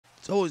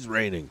always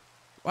raining.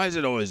 Why is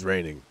it always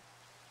raining?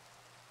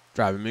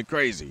 Driving me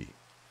crazy.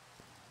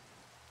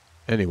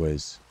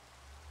 Anyways,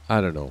 I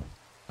don't know.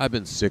 I've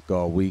been sick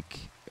all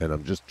week, and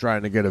I'm just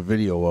trying to get a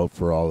video out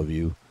for all of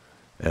you.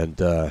 And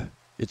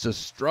it's a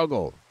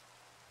struggle,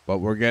 but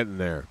we're getting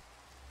there.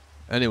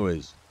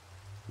 Anyways,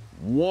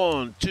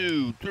 1,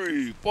 2,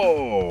 3,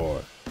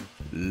 4.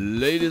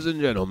 Ladies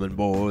and gentlemen,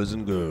 boys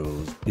and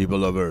girls,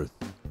 people of Earth,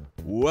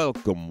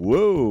 welcome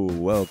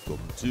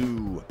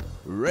to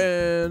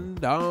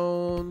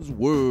Randon's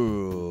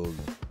World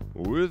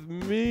with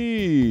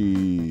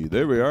me.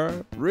 There we are,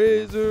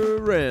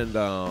 Rzr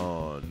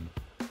Randon.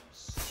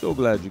 So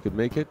glad you could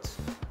make it.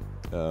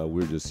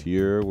 We're just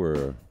here.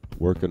 We're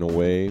working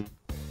away,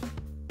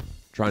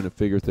 trying to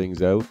figure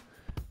things out,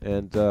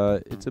 and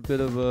it's a bit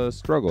of a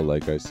struggle,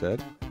 like I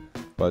said,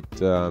 but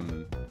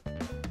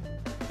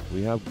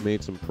we have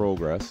made some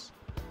progress.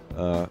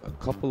 A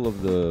couple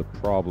of the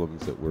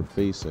problems that we're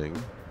facing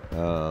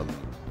are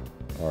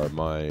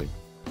my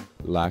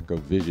lack of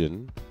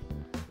vision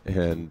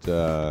and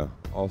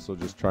also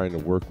just trying to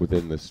work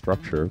within the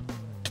structure.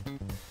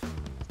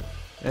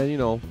 And you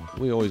know,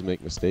 we always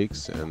make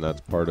mistakes, and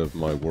that's part of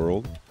my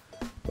world,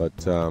 but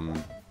we're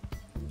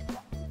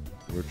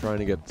trying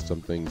to get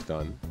some things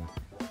done.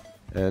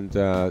 And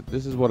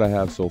this is what I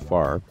have so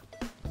far,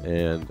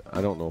 and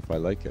I don't know if I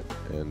like it,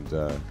 and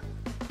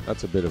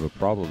that's a bit of a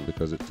problem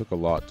because it took a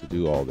lot to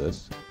do all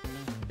this,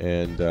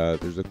 and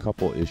there's a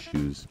couple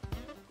issues.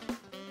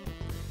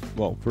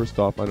 Well, first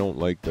off, I don't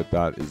like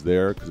that is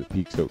there because it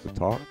peeks out the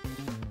top,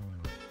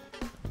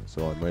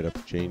 so I might have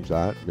to change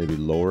that, maybe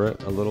lower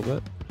it a little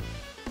bit.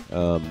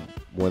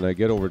 When I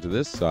get over to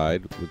this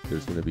side,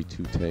 there's going to be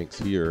 2 tanks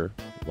here,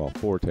 well,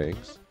 4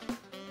 tanks,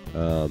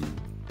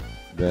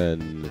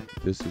 then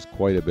this is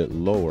quite a bit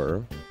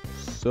lower,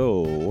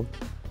 so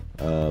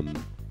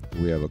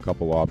we have a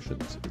couple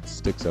options. It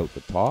sticks out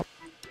the top,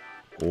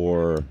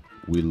 or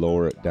we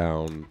lower it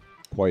down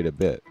quite a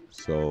bit,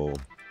 so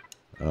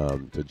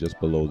to just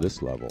below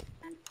this level.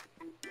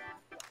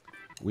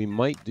 We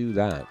might do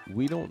that.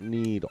 We don't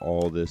need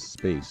all this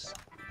space,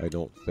 I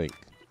don't think.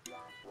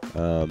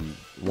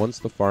 Once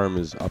the farm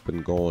is up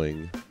and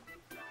going,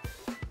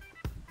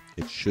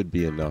 it should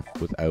be enough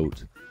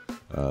without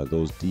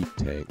those deep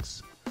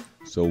tanks.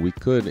 So we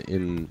could,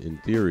 in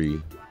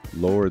theory,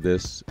 lower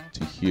this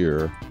to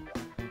here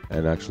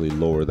and actually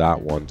lower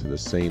that one to the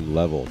same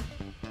level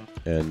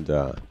and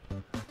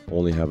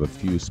only have a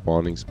few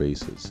spawning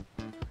spaces.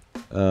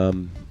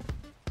 I'm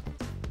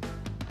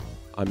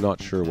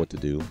not sure what to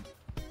do,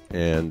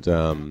 and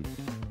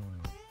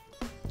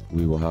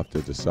we will have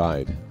to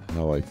decide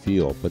how I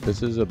feel. But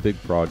this is a big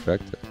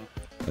project,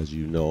 as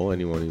you know,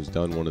 anyone who's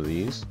done one of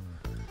these.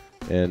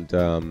 And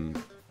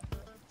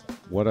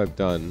what I've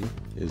done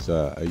is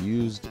I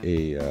used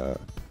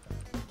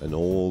an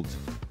old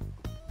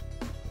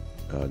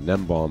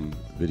Nembomb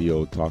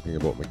video talking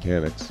about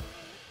mechanics,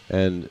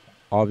 and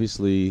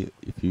obviously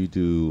if you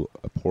do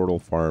a portal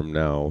farm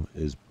now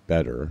is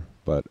better,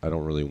 but I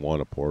don't really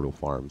want a portal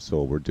farm,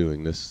 so we're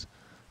doing this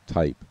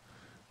type.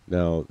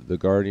 Now the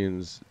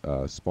Gaurdians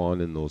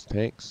spawn in those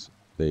tanks.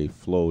 They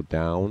flow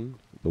down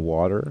the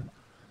water,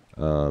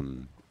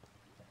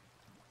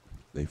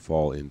 they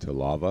fall into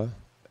lava,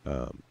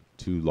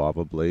 2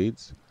 lava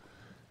blades.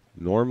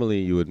 Normally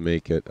you would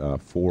make it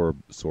 4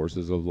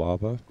 sources of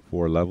lava,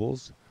 4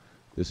 levels.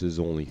 This is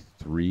only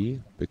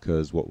 3,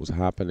 because what was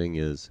happening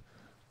is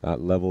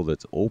that level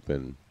that's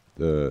open,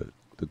 the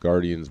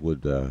Gaurdians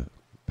would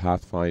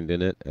pathfind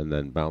in it and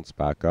then bounce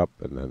back up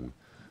and then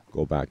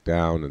go back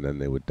down, and then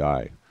they would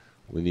die.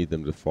 We need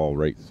them to fall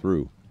right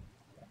through.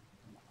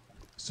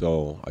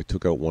 So I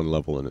took out 1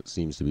 level and it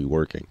seems to be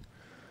working.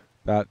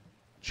 That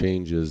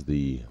changes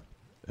the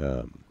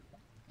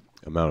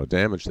amount of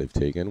damage they've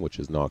taken, which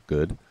is not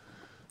good.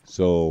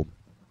 So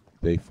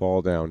they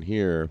fall down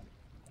here.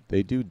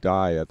 They do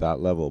die at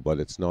that level,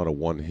 but it's not a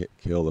one-hit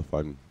kill if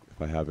I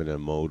have it in a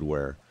mode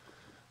where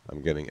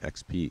I'm getting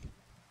XP.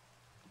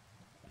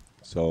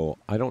 So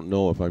I don't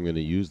know if I'm going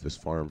to use this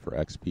farm for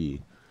XP,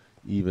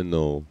 even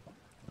though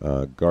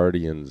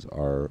Gaurdians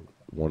are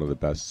one of the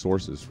best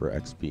sources for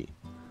XP.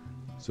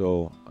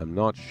 So I'm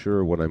not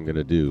sure what I'm going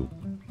to do,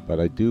 but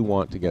I do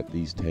want to get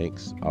these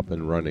tanks up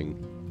and running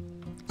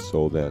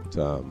so that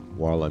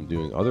while I'm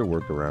doing other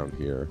work around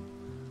here,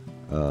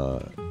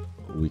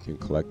 we can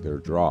collect their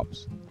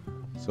drops.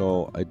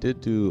 So I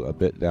did do a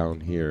bit down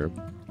here,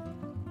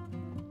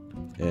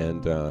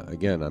 and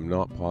again, I'm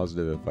not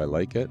positive if I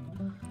like it,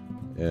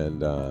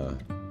 and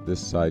this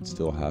side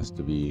still has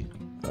to be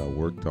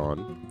worked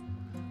on,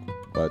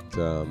 but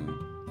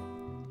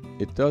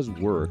it does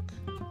work.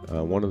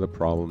 One of the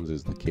problems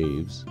is the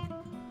caves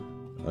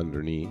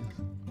underneath.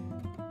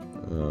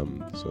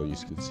 So you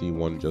can see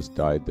one just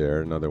died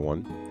there, another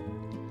one.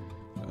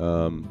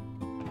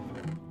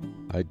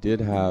 I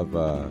did have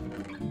a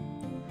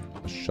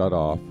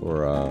shut-off,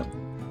 or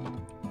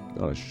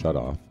not a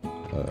shut-off.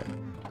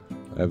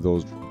 I have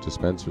those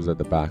dispensers at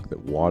the back that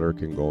water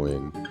can go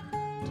in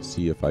to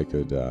see if I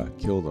could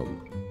kill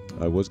them.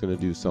 I was going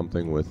to do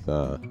something with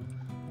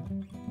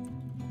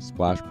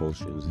splash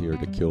potions here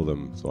to kill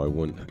them so I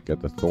wouldn't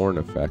get the thorn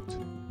effect.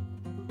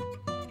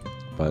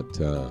 But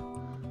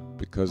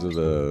because of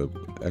the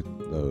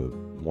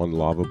one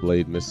lava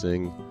blade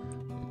missing,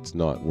 it's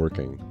not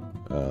working.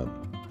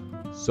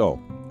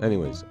 So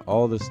anyways,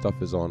 all this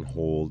stuff is on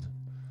hold.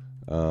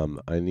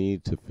 I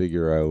need to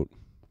figure out,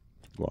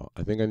 well,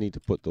 I think I need to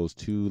put those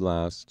 2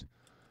 last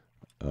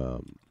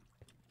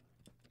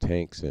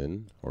tanks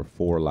in, or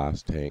 4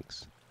 last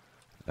tanks,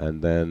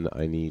 and then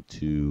I need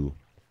to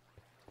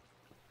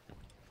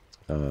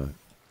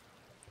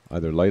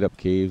either light up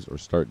caves or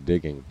start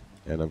digging.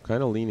 And I'm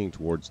kind of leaning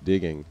towards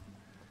digging,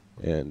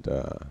 and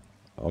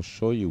I'll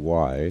show you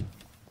why.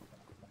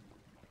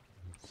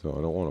 So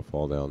I don't want to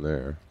fall down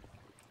there.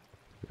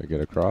 Can I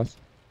get across?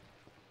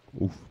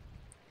 Oof.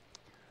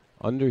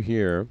 Under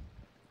here,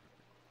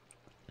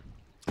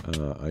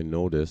 I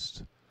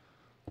noticed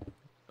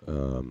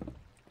a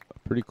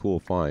pretty cool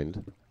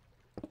find.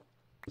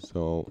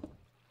 So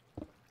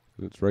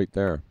it's right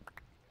there.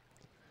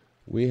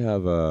 We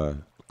have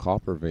a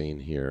copper vein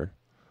here.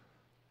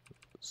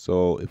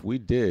 So if we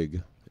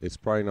dig, it's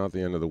probably not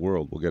the end of the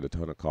world. We'll get a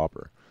ton of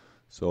copper.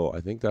 So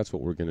I think that's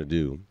what we're going to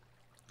do.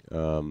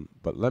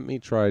 But let me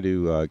try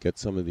to get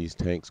some of these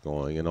tanks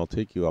going, and I'll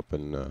take you up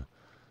and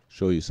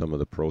show you some of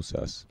the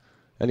process.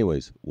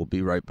 Anyways, we'll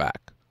be right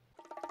back.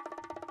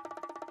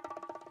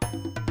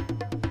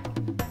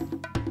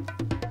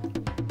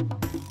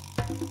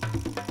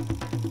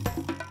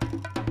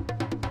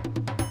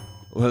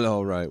 Well,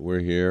 all right, we're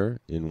here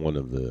in one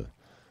of the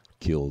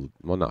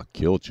not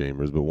kill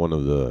chambers, but one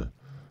of the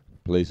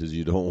places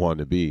you don't want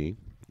to be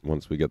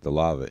once we get the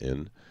lava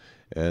in.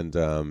 And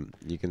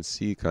you can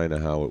see kind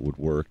of how it would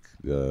work.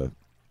 The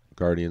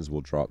Gaurdians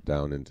will drop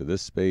down into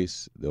this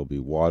space. There'll be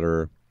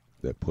water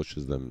that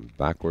pushes them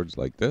backwards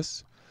like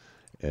this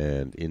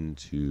and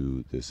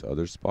into this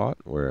other spot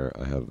where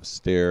I have a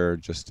stair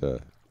just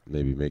to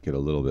maybe make it a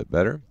little bit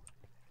better.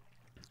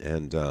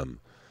 And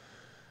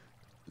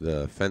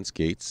the fence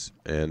gates.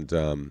 And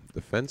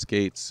the fence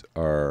gates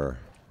are,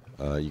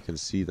 you can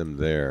see them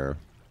there.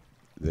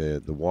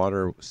 The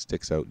water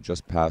sticks out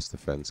just past the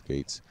fence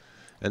gates.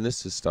 And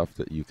this is stuff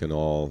that you can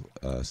all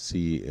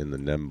see in the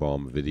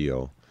Nembomb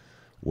video,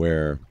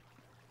 where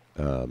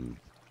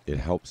it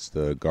helps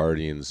the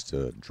Gaurdians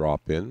to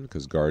drop in,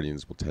 because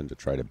Gaurdians will tend to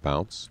try to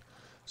bounce.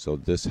 So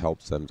this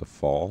helps them to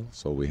fall.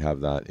 So we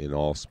have that in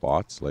all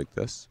spots like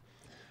this.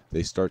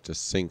 They start to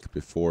sink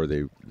before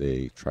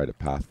they try to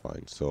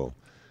pathfind. So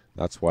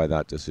that's why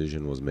that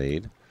decision was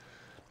made.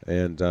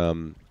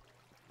 And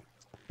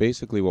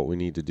basically what we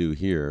need to do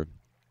here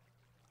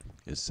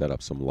is set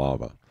up some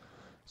lava.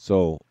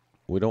 So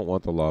we don't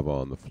want the lava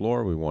on the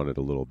floor. We want it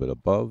a little bit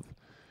above.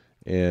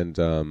 And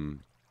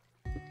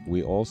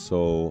we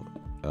also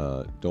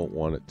don't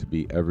want it to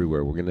be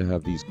everywhere. We're going to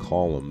have these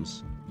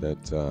columns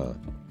that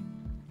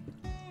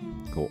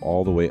go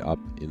all the way up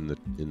in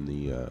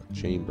the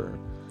chamber.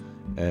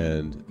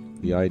 And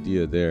the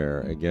idea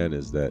there, again,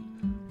 is that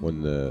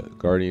when the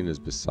Gaurdian is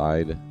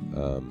beside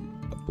a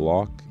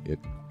block, it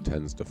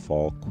tends to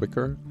fall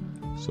quicker.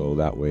 So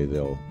that way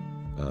they'll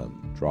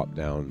drop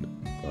down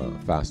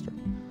faster.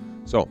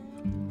 So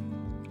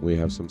we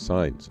have some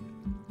signs.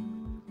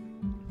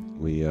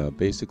 We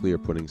basically are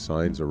putting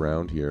signs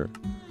around here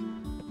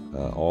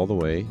all the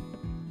way,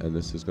 and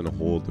this is going to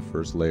hold the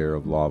first layer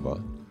of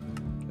lava,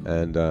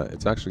 and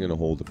it's actually going to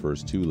hold the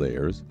first 2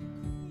 layers,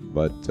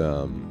 but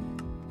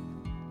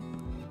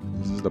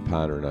this is the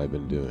pattern I've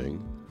been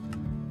doing.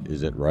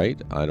 Is it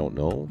right? I don't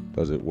know.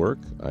 Does it work?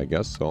 I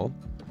guess so,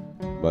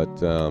 but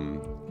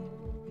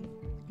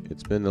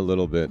it's been a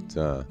little bit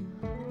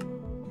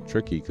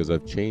tricky because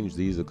I've changed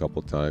these a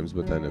couple times,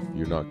 but then if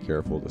you're not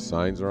careful, the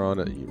signs are on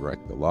it, you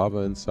wreck the lava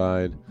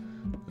inside.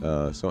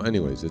 So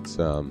anyways, it's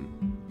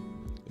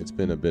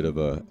been a bit of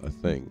a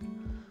thing.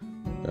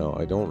 Now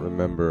I don't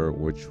remember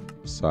which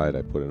side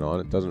I put it on.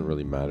 It doesn't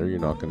really matter, you're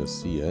not going to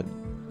see it.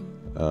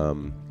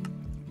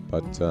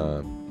 But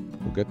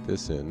we'll get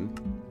this in,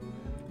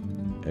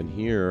 and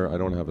here I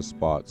don't have a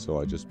spot,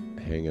 so I just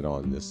hang it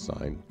on this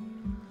sign.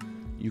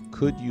 You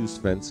could use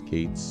fence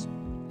gates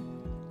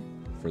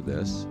for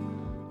this.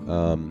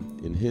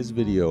 In his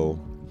video,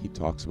 he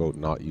talks about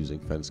not using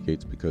fence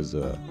gates because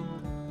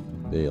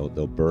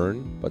they'll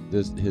burn, but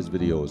his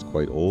video is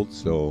quite old,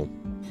 so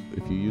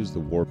if you use the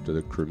warp to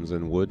the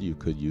crimson wood, you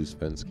could use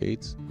fence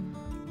gates,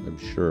 I'm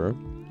sure.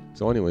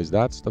 So anyways,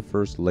 that's the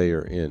first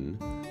layer in.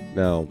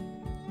 Now,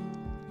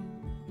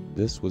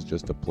 this was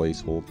just a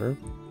placeholder,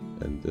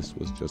 and this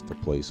was just a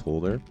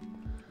placeholder.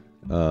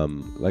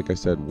 Like I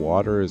said,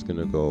 water is going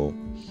to go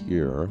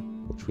here,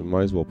 which we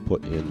might as well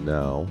put in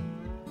now,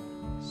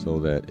 so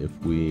that if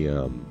we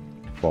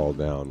fall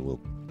down, we'll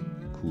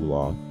cool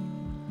off.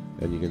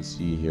 And you can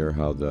see here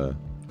how the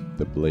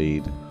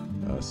blade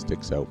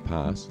sticks out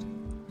past.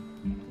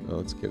 Now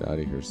let's get out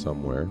of here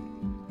somewhere.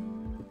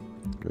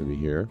 Maybe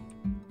here.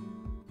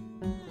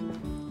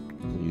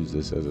 We'll use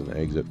this as an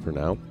exit for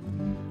now.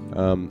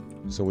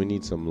 So we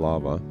need some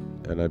lava,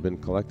 and I've been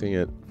collecting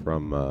it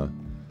from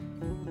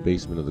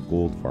basement of the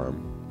gold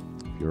farm.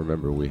 you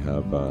remember, we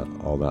have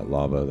all that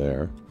lava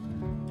there.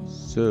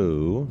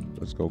 So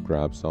let's go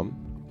grab some.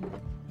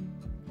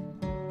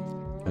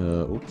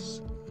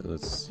 Oops.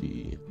 Let's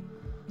see.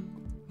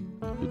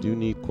 You do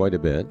need quite a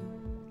bit.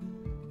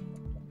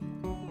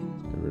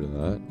 Let's get rid of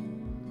that.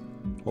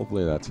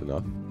 Hopefully that's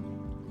enough.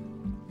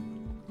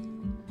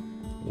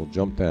 We'll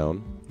jump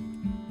down.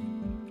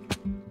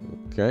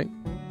 Okay.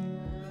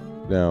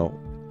 Now,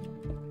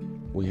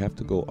 we have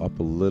to go up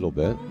a little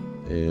bit,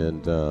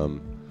 and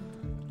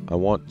I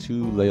want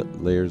 2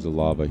 layers of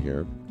lava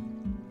here.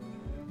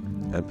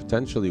 And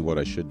potentially what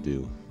I should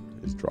do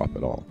is drop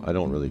it all. I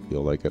don't really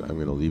feel like it. I'm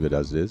going to leave it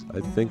as is. I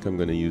think I'm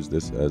going to use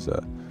this as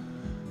a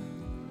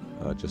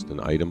just an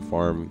item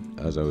farm,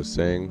 as I was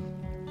saying.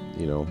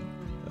 You know,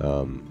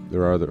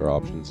 there are other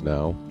options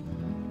now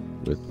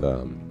with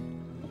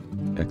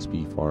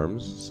XP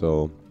farms,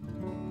 so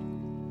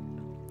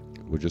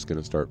we're just going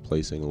to start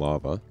placing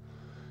lava.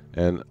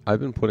 And I've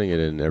been putting it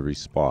in every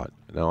spot.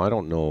 Now, I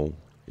don't know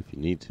if you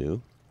need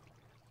to,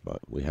 but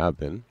we have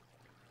been.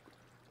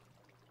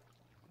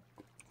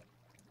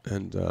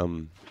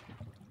 And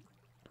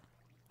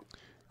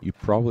you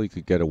probably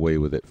could get away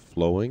with it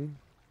flowing.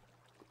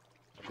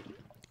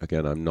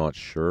 Again, I'm not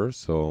sure,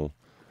 so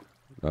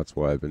that's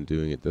why I've been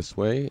doing it this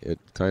way. It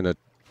kind of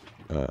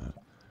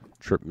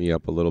tripped me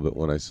up a little bit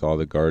when I saw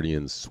the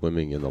Gaurdians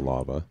swimming in the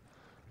lava.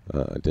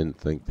 I didn't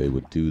think they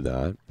would do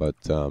that, but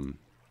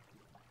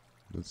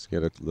let's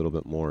get a little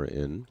bit more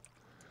in.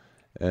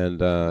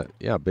 And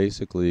yeah,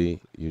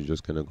 basically, you're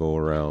just going to go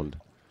around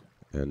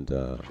and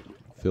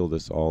fill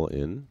this all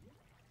in.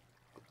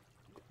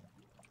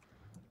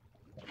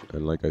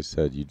 And like I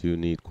said, you do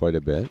need quite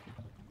a bit.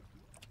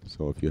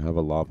 So if you have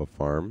a lava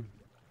farm,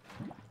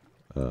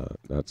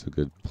 that's a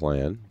good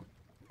plan.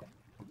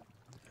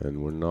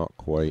 And we're not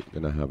quite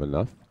going to have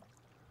enough.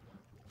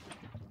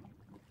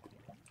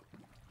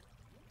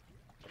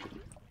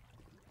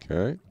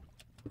 Okay.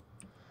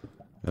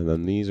 And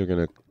then these are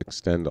going to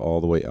extend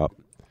all the way up.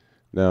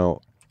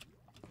 Now,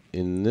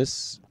 in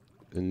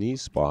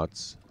these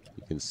spots,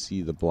 you can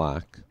see the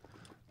black.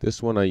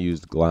 This one I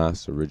used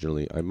glass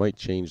originally. I might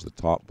change the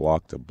top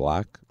block to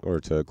black or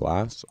to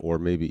glass, or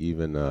maybe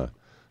even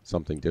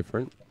something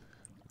different.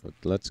 But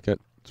let's get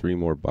 3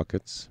 more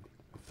buckets.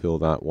 Fill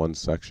that one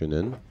section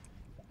in.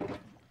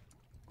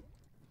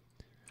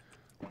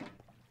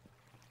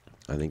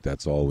 I think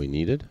that's all we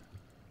needed.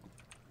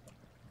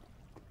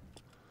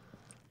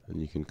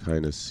 And you can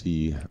kind of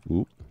see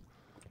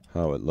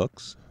how it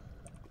looks.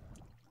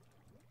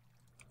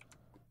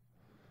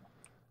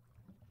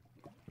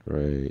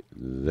 Right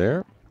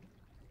there.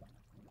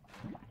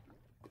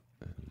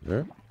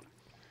 There.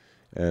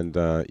 And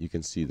you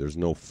can see there's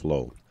no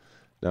flow.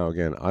 Now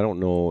again, I don't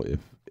know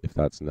if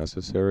that's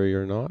necessary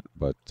or not,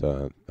 but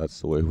that's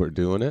the way we're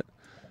doing it.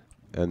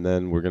 And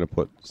then we're going to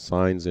put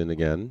signs in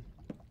again,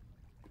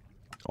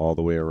 all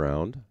the way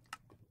around.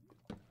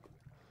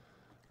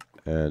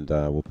 And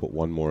we'll put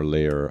 1 more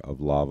layer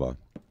of lava.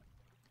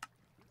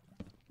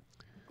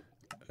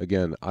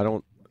 Again, I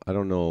don't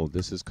know.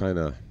 This is kind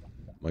of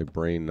my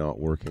brain not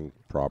working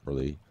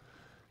properly.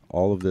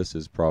 All of this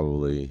is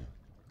probably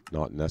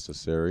not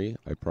necessary.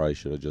 I probably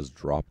should have just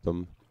dropped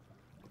them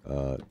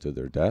to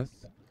their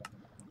death.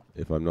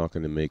 If I'm not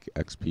going to make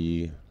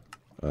XP,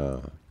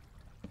 an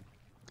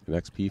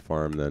XP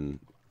farm, then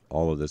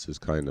all of this is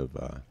kind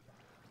of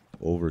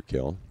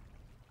overkill.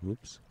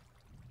 Oops.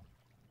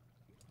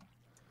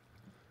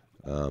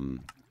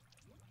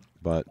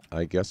 But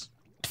I guess,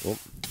 oh,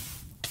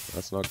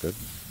 that's not good.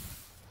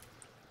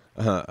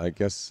 I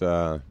guess,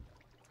 good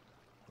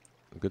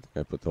thing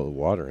I put the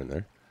water in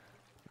there.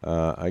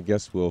 I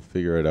guess we'll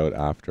figure it out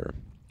after.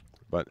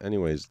 But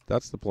anyways,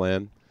 that's the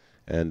plan.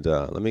 And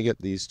let me get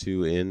these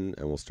 2 in,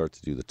 and we'll start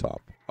to do the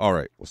top. All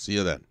right, we'll see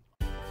you then.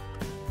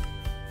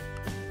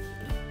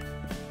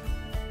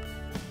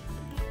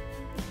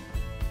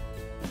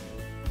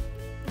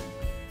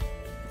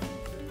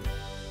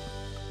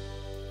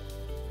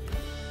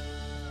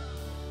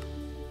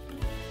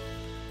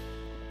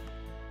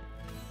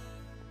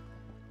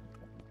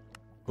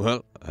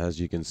 Well,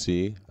 as you can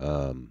see,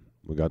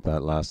 we got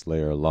that last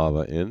layer of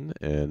lava in,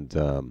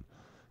 and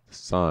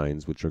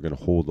signs which are going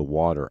to hold the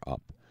water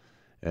up.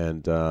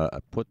 And I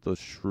put the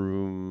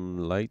shroom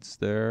lights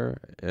there,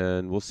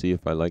 and we'll see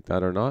if I like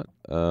that or not.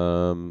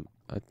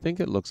 I think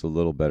it looks a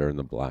little better in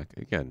the black.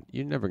 Again,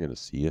 you're never going to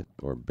see it,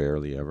 or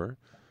barely ever.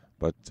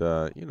 But,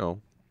 you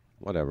know,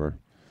 whatever.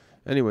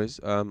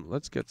 Anyways,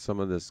 let's get some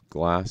of this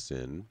glass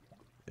in,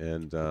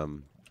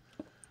 and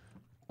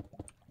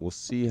we'll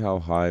see how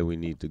high we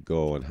need to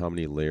go and how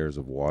many layers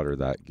of water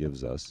that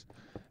gives us.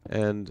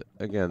 And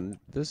again,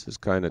 this is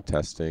kind of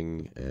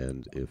testing,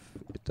 and if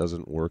it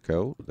doesn't work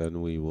out,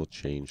 then we will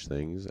change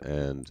things.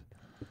 And,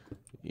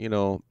 you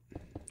know,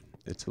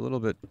 it's a little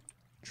bit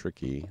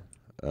tricky,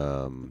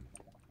 the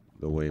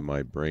way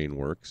my brain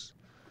works.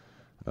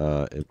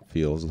 It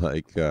feels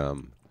like,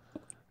 you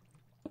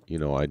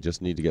know, I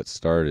just need to get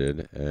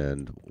started,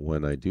 and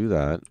when I do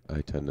that,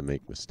 I tend to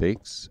make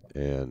mistakes,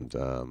 and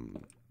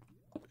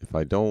if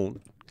I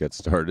don't get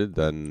started,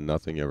 then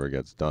nothing ever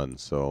gets done.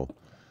 So,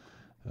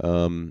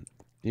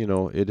 you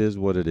know, it is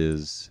what it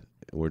is.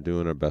 We're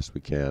doing our best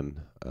we can.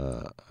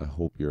 I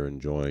hope you're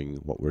enjoying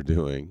what we're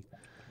doing.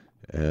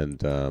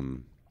 And,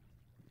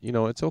 you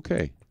know, it's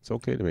okay. It's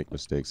okay to make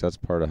mistakes. That's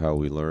part of how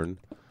we learn.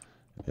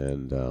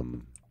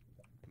 And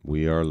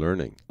we are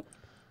learning.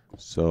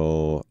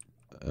 So,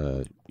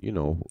 you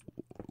know,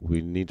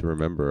 we need to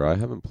remember, I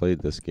haven't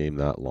played this game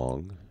that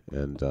long.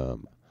 And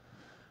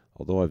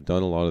although I've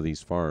done a lot of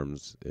these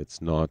farms,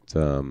 it's not,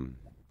 you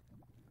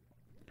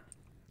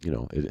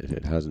know,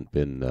 it hasn't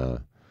been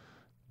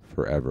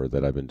forever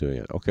that I've been doing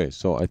it. Okay,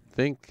 so I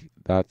think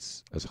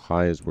that's as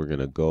high as we're going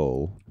to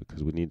go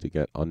because we need to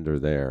get under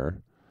there.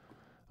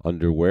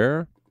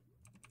 Underwear?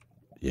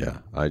 Yeah,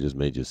 I just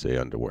made you say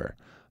underwear.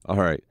 All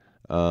right,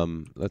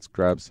 let's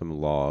grab some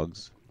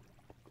logs.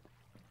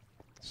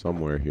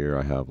 Somewhere here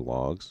I have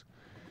logs.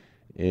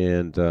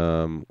 And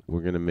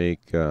we're going to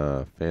make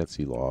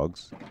fancy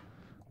logs,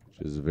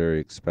 which is very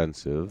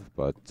expensive,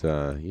 but,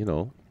 you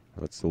know,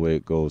 that's the way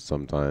it goes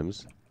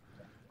sometimes.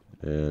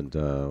 And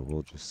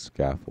we'll just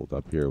scaffold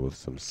up here with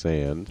some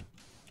sand.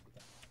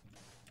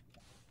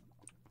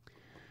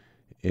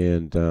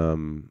 And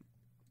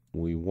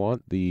we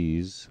want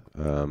these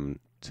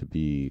to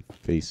be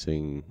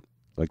facing,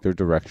 like they're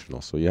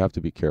directional, so you have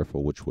to be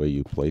careful which way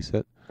you place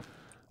it.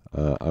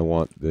 I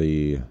want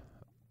the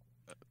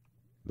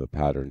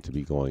pattern to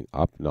be going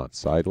up, not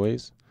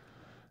sideways.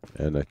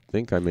 And I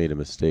think I made a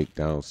mistake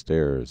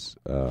downstairs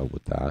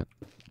with that,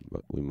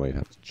 but we might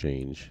have to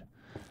change.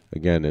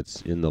 Again,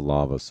 it's in the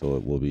lava, so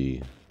it will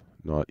be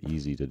not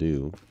easy to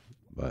do,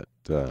 but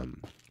it's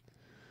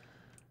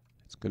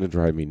going to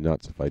drive me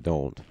nuts if I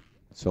don't.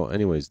 So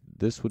anyways,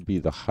 this would be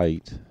the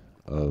height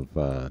of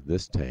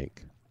this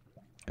tank,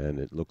 and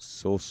it looks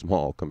so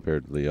small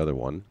compared to the other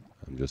one,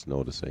 I'm just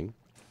noticing.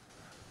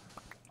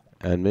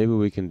 And maybe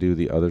we can do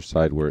the other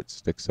side where it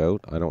sticks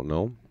out. I don't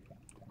know.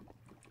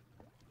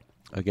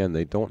 Again,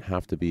 they don't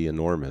have to be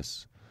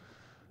enormous.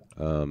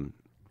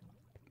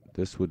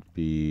 This would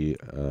be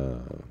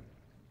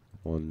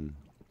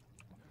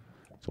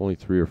it's only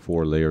 3 or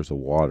 4 layers of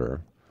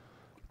water.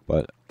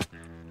 But,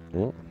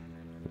 oh,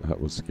 that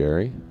was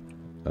scary.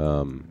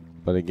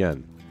 But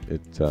again,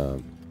 it,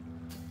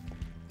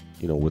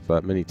 you know, with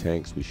that many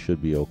tanks, we should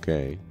be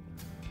okay.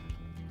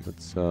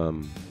 Let's,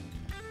 go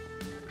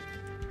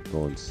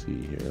and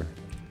see here.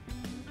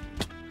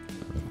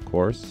 Of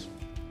course.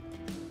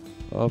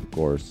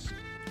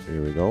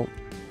 Here we go.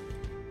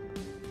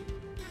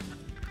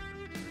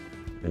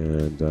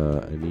 And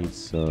I need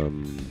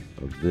some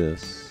of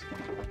this,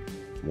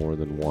 more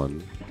than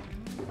one.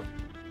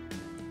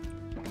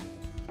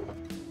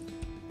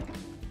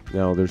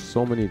 Now, there's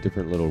so many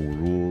different little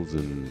rules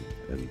and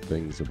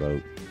things about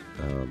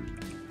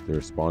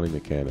their spawning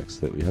mechanics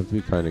that we have to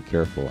be kind of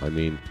careful. I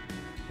mean,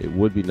 it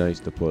would be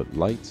nice to put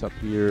lights up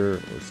here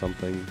or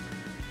something,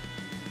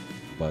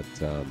 but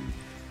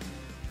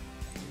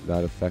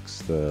that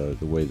affects the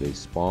way they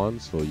spawn,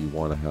 so you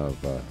want to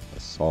have a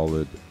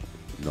solid,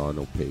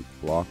 non-opaque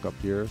block up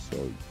here, so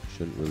you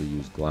shouldn't really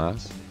use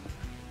glass.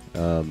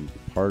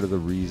 Part of the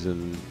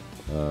reason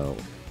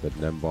that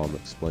Nembomb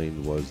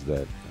explained was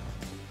that,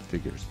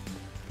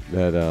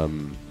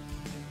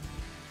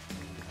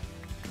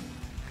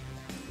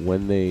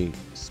 when they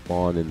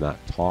spawn in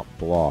that top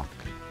block,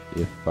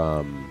 if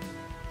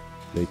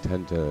they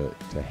tend to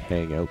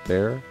hang out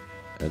there,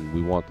 and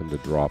we want them to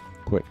drop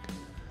quick.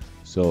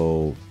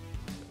 So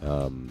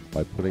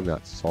by putting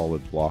that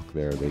solid block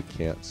there, they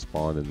can't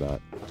spawn in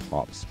that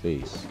top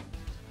space.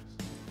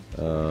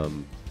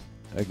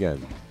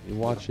 Again, you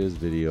watch his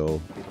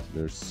video,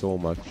 there's so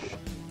much.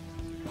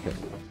 Okay,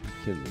 you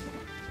kidding me?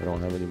 I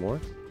don't have any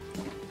more?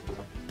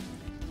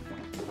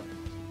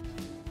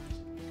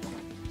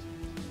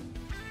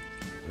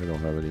 I don't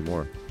have any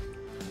more.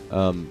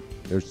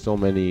 There's so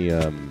many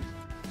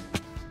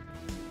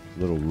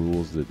little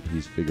rules that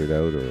he's figured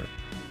out, or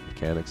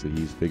mechanics that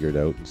he's figured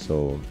out, and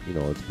so, you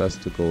know, it's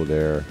best to go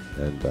there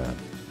and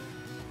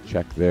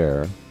check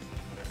there.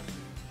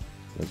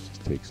 Let's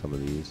just take some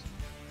of these.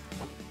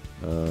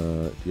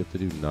 Do you have to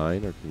do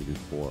 9 or can you do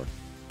 4?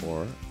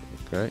 4,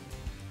 okay.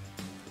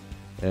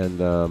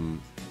 And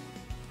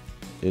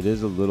it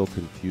is a little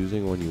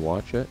confusing when you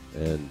watch it,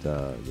 and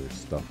there's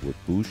stuff with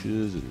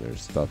bushes, and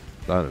there's stuff,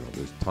 I don't know,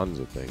 there's tons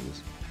of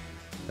things.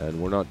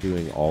 And we're not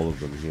doing all of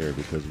them here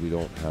because we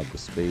don't have the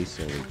space,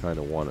 and we kind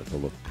of want it to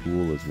look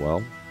cool as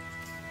well.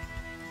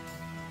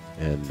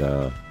 And,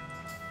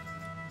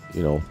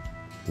 you know,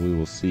 we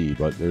will see,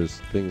 but there's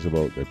things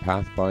about their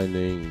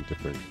pathfinding,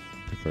 different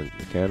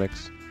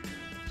mechanics.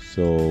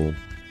 So,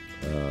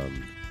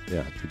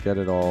 yeah, to get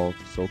it all,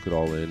 to soak it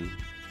all in,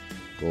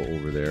 go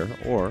over there,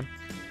 or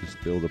just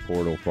build a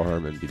portal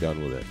farm and be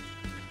done with it.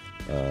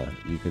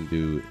 You can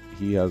do,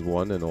 he has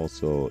one, and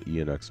also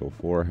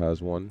ENX04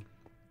 has one.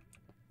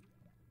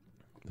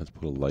 Let's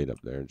put a light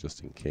up there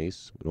just in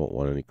case. We don't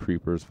want any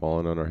creepers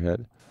falling on our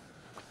head.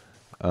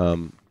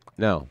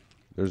 Now,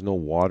 there's no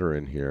water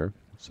in here,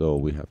 so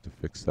we have to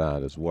fix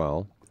that as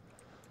well.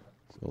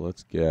 So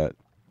let's get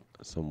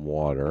some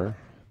water.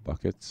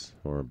 buckets,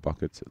 or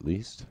buckets at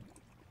least.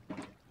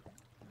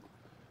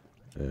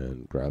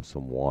 And grab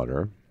some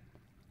water.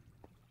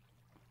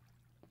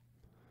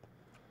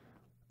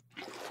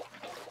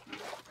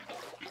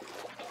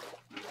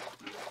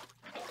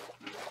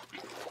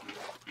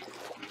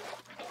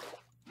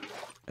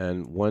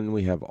 And when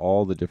we have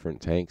all the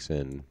different tanks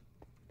in,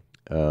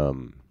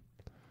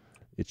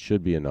 it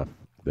should be enough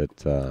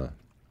that,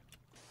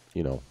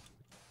 you know,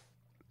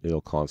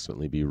 it'll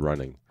constantly be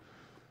running.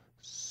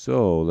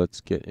 So let's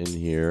get in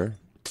here.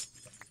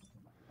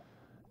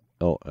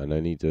 Oh, and I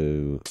need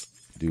to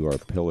do our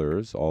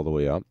pillars all the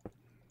way up.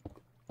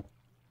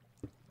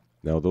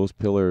 Now those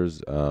pillars,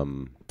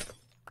 the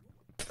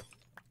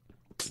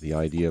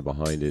idea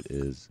behind it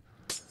is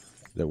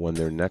that when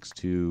they're next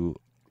to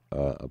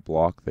a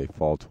block, they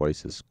fall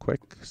twice as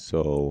quick,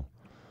 so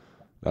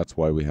that's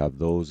why we have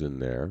those in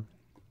there.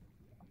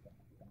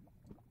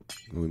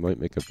 We might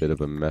make a bit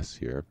of a mess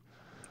here.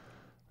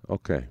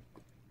 Okay,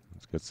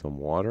 let's get some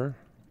water,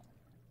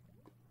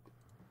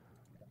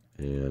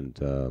 and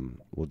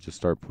we'll just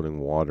start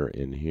putting water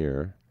in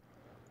here.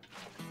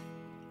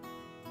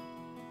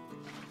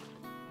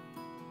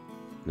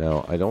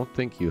 Now, I don't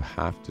think you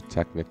have to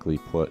technically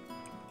put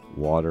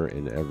water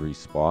in every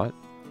spot.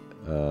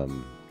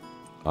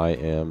 I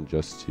am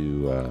just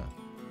to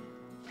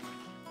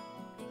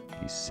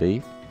be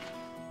safe.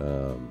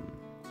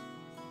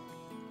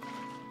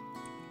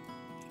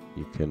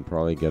 You can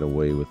probably get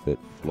away with it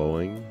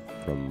flowing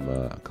from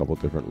a couple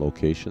different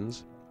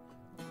locations.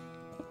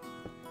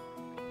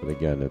 But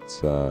again,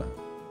 it's kind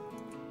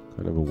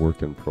of a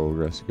work in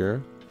progress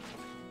here.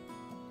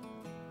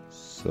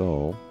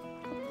 So,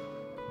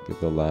 get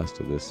the last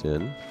of this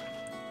in.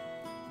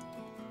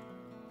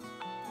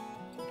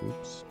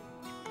 Oops.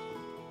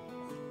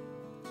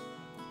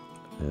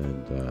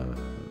 And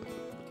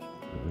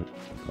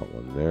got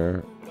one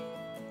there,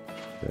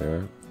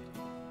 there.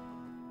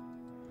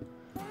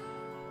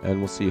 And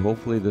we'll see,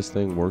 hopefully this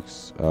thing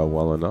works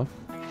well enough.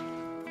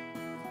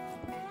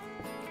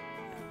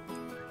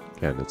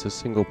 Again, it's a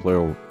single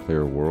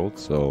player world,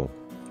 so,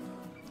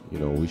 you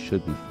know, we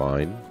should be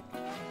fine.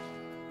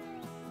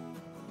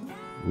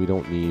 We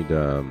don't need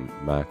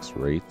max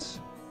rates.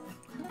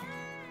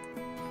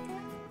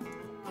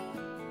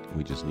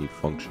 We just need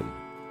function.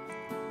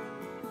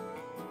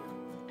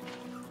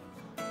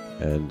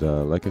 And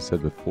like I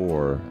said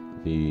before,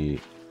 the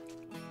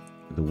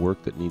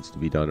work that needs to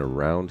be done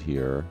around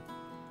here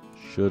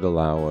should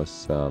allow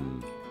us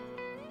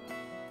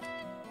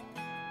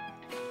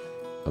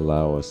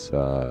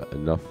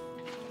enough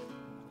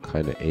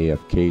kind of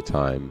AFK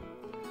time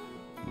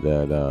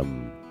that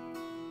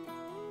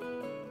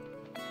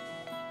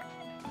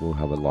we'll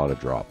have a lot of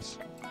drops.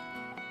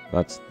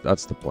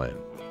 That's the plan.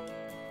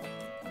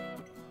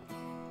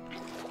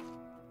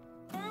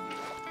 I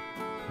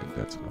think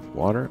that's enough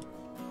water.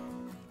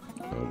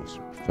 I almost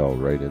fell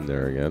right in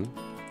there again.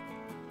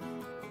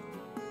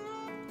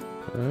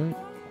 Alright,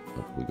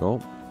 up we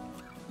go.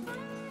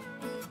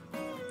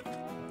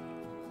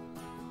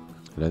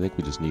 And I think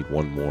we just need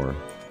one more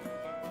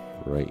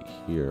right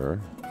here.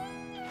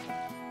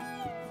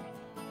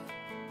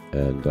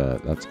 And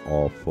that's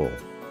all full.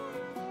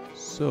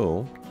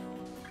 So,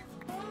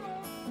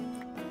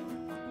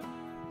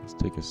 let's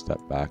take a step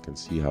back and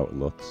see how it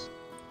looks.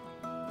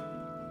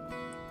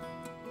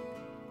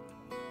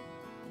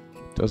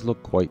 It does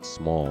look quite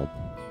small.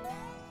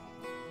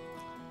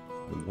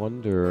 I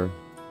wonder...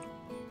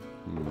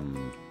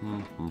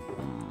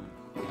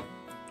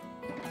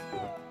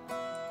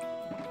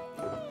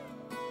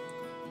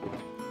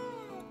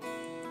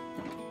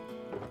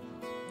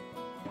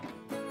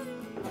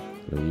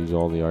 Did I use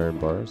all the iron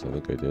bars? I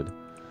think I did.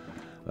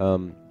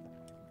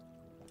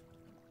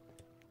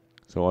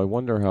 So I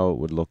wonder how it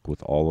would look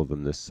with all of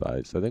them this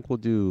size. So I think we'll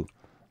do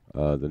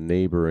the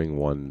neighboring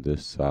one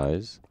this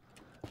size,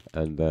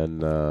 and then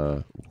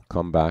we'll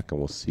come back and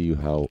we'll see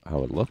how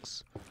it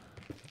looks.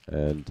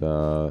 And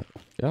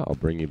yeah, I'll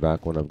bring you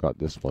back when I've got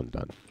this one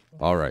done.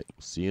 All right,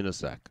 see you in a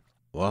sec.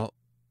 Well,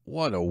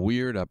 what a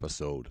weird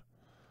episode.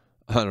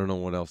 I don't know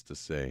what else to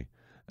say.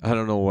 I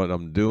don't know what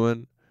I'm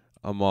doing.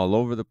 I'm all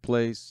over the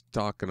place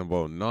talking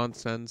about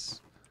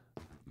nonsense.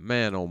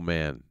 Man, oh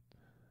man.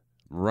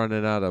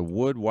 Running out of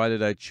wood. Why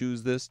did I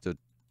choose this to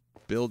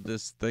build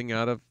this thing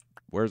out of?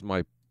 Where's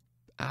my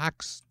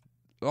axe?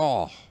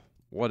 Oh,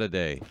 what a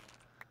day.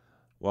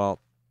 Well,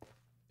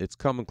 it's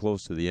coming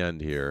close to the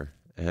end here.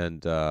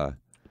 And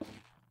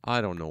I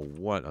don't know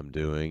what I'm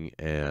doing.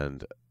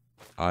 And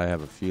I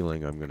have a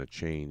feeling I'm going to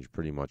change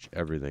pretty much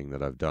everything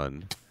that I've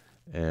done.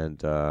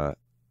 And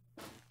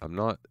I'm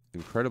not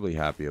incredibly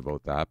happy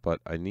about that,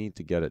 but I need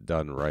to get it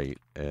done right.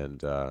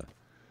 And I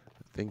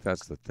think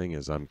that's the thing,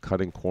 is I'm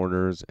cutting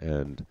corners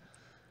and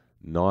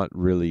not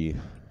really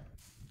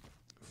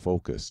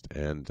focused.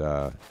 And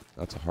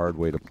that's a hard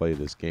way to play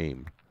this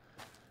game.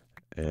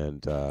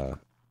 And,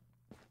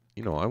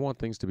 you know, I want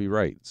things to be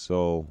right.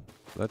 So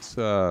let's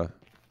grow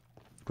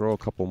a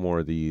couple more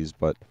of these,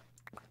 but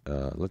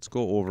let's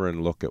go over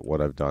and look at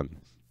what I've done.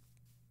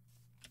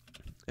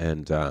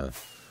 And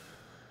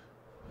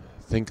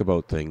think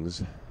about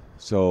things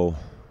So,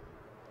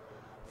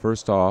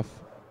 first off,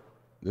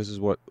 this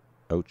is what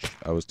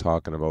I was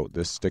talking about,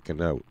 this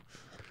sticking out.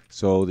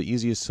 So the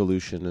easiest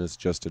solution is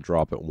just to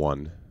drop it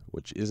 1,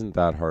 which isn't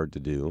that hard to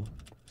do.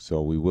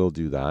 So we will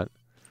do that.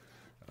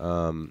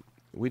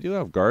 We do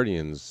have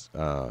Gaurdians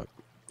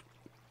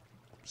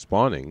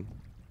spawning,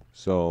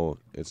 so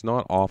it's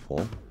not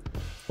awful.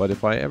 But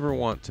if I ever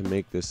want to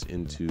make this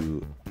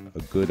into a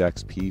good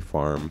XP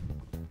farm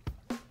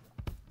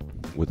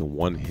with a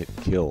 1-hit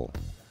kill,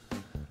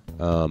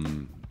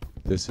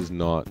 this is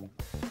not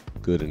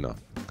good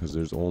enough, because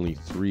there's only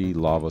 3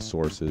 lava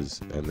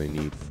sources and they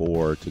need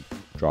 4 to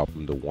drop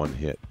them to 1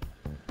 hit.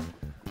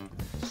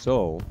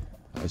 So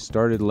I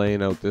started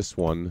laying out this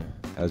one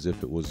as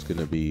if it was going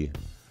to be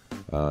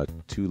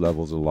 2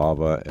 levels of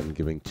lava and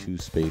giving 2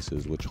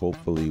 spaces, which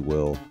hopefully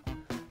will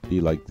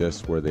be like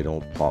this, where they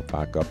don't pop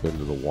back up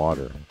into the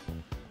water.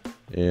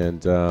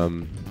 And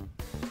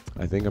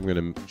I think I'm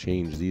going to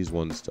change these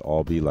ones to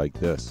all be like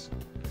this,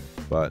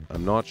 but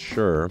I'm not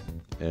sure,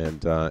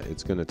 and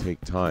it's going to take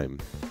time.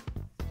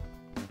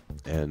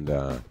 And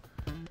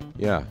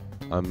yeah,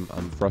 I'm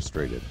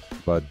frustrated,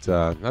 but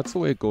that's the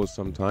way it goes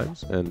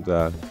sometimes, and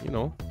you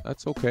know,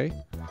 that's okay.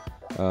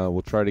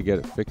 We'll try to get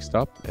it fixed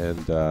up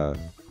and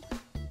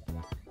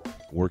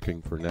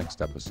working for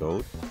next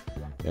episode.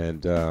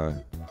 And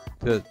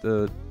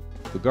the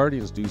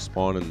Gaurdians do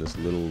spawn in this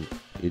little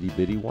itty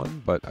bitty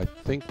one, but I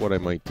think what I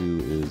might do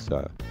is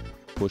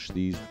push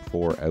these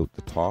 4 out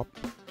the top.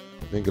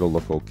 I think it'll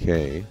look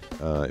okay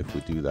if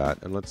we do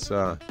that. And let's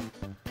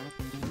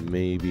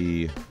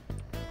maybe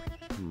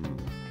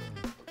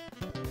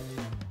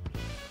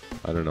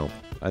I don't know.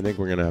 I think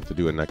we're gonna have to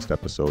do a next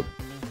episode.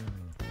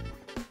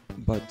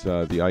 But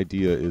the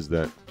idea is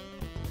that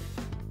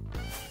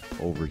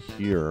over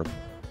here,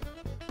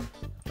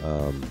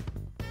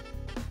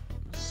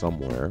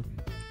 somewhere,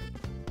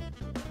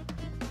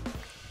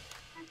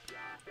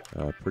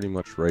 pretty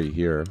much right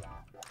here,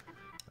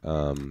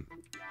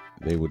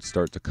 they would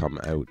start to come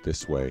out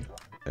this way,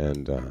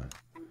 and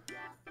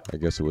I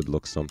guess it would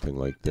look something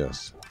like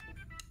this,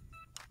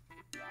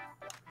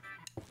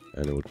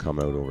 and it would come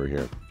out over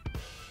here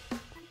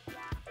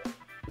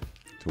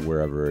to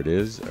wherever it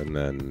is, and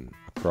then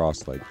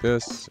across like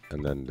this,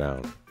 and then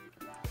down,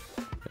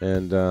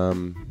 and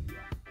then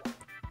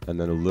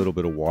a little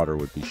bit of water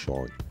would be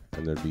showing,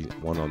 and there'd be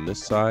one on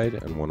this side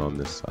and one on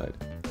this side.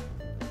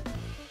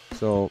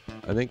 So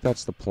I think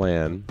that's the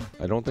plan.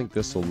 I don't think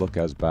this will look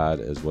as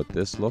bad as what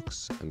this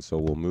looks, and so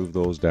we'll move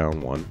those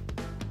down 1.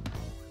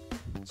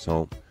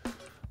 So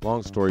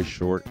long story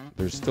short,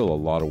 there's still a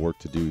lot of work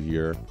to do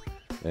here,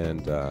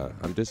 and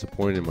I'm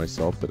disappointed in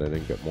myself that I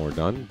didn't get more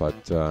done,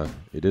 but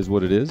it is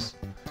what it is.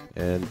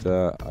 And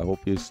I hope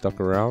you stuck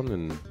around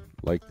and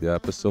liked the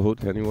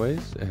episode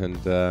anyways,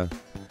 and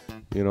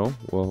you know,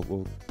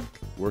 we'll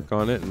work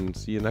on it and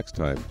see you next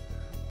time.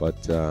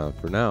 But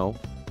for now,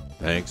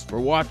 thanks for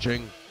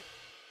watching.